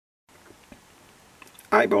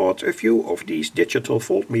I bought a few of these digital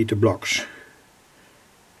voltmeter blocks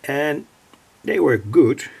and they work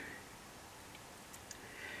good.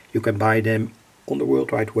 You can buy them on the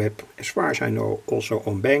World Wide Web, as far as I know, also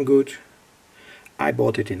on Banggood. I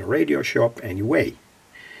bought it in a radio shop anyway.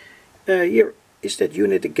 Here is that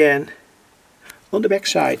unit again. On the back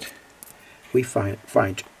side we find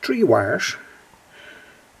 3 wires,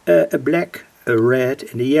 a black, a red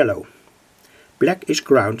and a yellow. Black is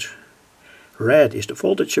ground, red is the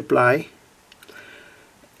voltage supply,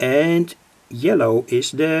 and yellow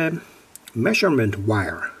is the measurement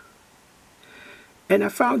wire. And I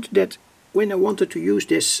found that when I wanted to use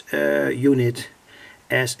this unit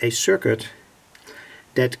as a circuit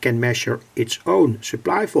that can measure its own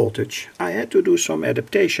supply voltage, I had to do some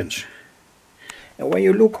adaptations. And when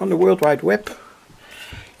you look on the World Wide Web,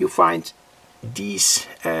 you find these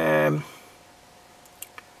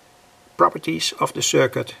properties of the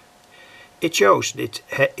circuit. It shows that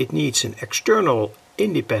it needs an external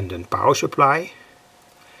independent power supply,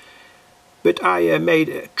 but I made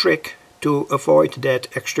a trick to avoid that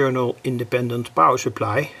external independent power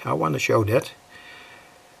supply. I want to show that.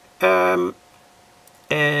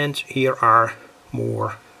 And here are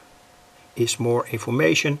more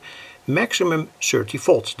information. Maximum 30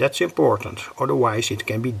 volts, that's important, otherwise it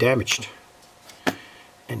can be damaged.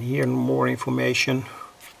 And here more information.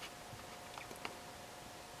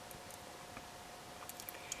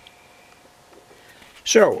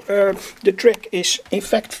 So the trick is in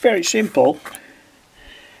fact very simple.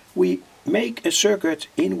 We make a circuit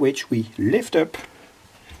in which we lift up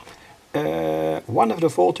one of the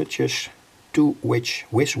voltages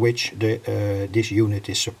with which this unit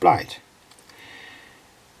is supplied.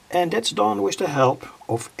 And that's done with the help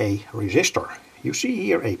of a resistor. You see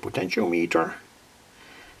here a potentiometer.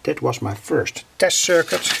 That was my first test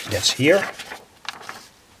circuit. That's here.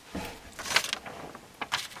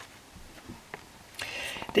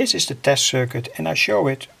 This is the test circuit, and I show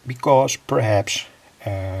it because perhaps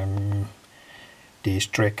this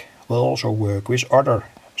trick will also work with other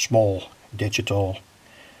small digital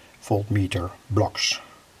voltmeter blocks.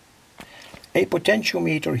 A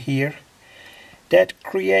potentiometer here that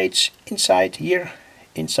creates inside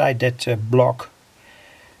that block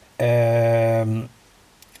a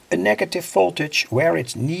negative voltage where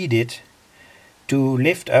it's needed to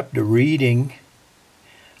lift up the reading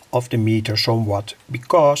of the meter somewhat,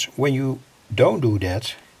 because when you don't do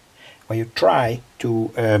that, when you try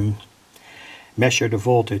to measure the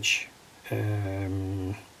voltage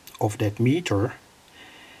of that meter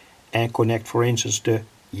and connect, for instance, the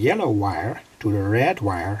yellow wire to the red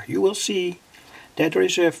wire, you will see that there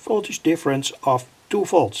is a voltage difference of 2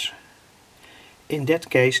 volts. In that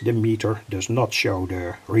case the meter does not show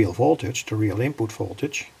the real voltage, the real input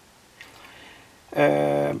voltage.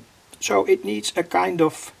 So it needs a kind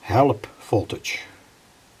of help voltage.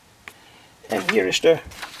 And here is the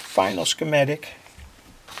final schematic.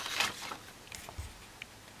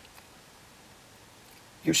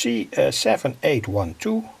 You see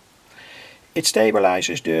 7812. It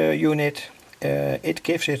stabilizes the unit. It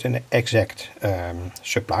gives it an exact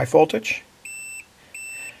supply voltage.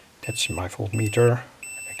 That's my voltmeter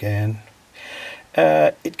again.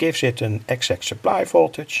 It gives it an exact supply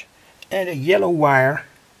voltage, and a yellow wire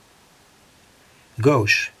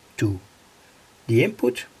goes to the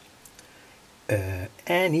input,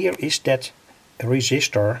 and here is that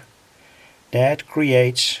resistor that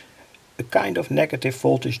creates a kind of negative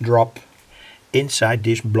voltage drop inside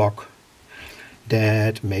this block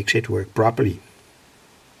that makes it work properly.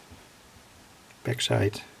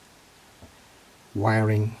 Backside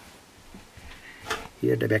wiring,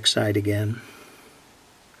 here the backside again.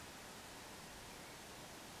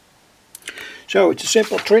 So it's a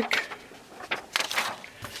simple trick,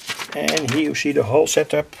 and here you see the whole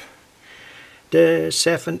setup. The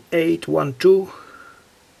 7812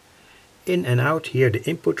 in and out, here the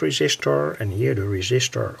input resistor, and here the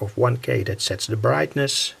resistor of 1K that sets the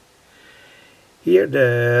brightness. Here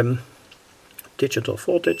the digital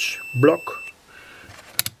voltage block,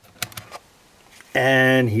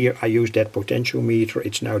 and here I use that potentiometer.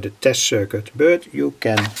 It's now the test circuit, but you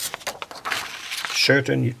can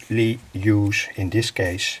certainly use, in this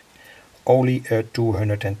case, only a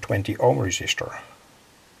 220 ohm resistor.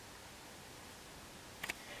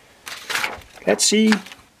 Let's see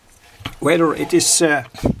whether it is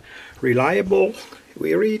reliable.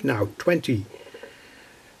 We read now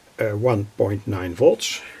 21.9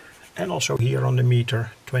 volts, and also here on the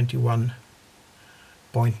meter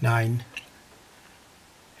 21.9,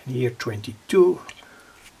 and here 22.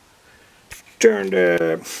 Turn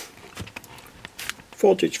the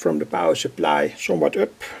voltage from the power supply somewhat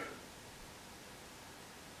up.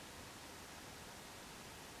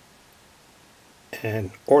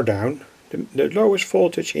 and or down. The lowest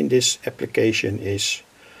voltage in this application is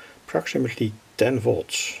approximately 10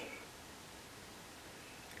 volts.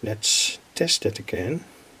 Let's test it again.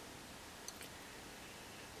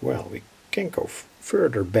 Well, we can go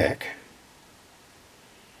further back.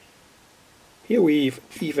 Here we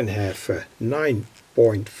even have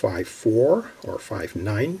 9.54 or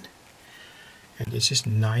 59, and this is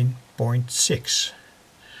 9.6.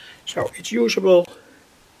 So it's usable,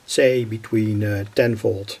 say, between 10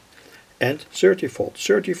 volt and 30 volt.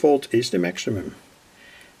 30 volt is the maximum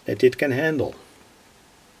that it can handle.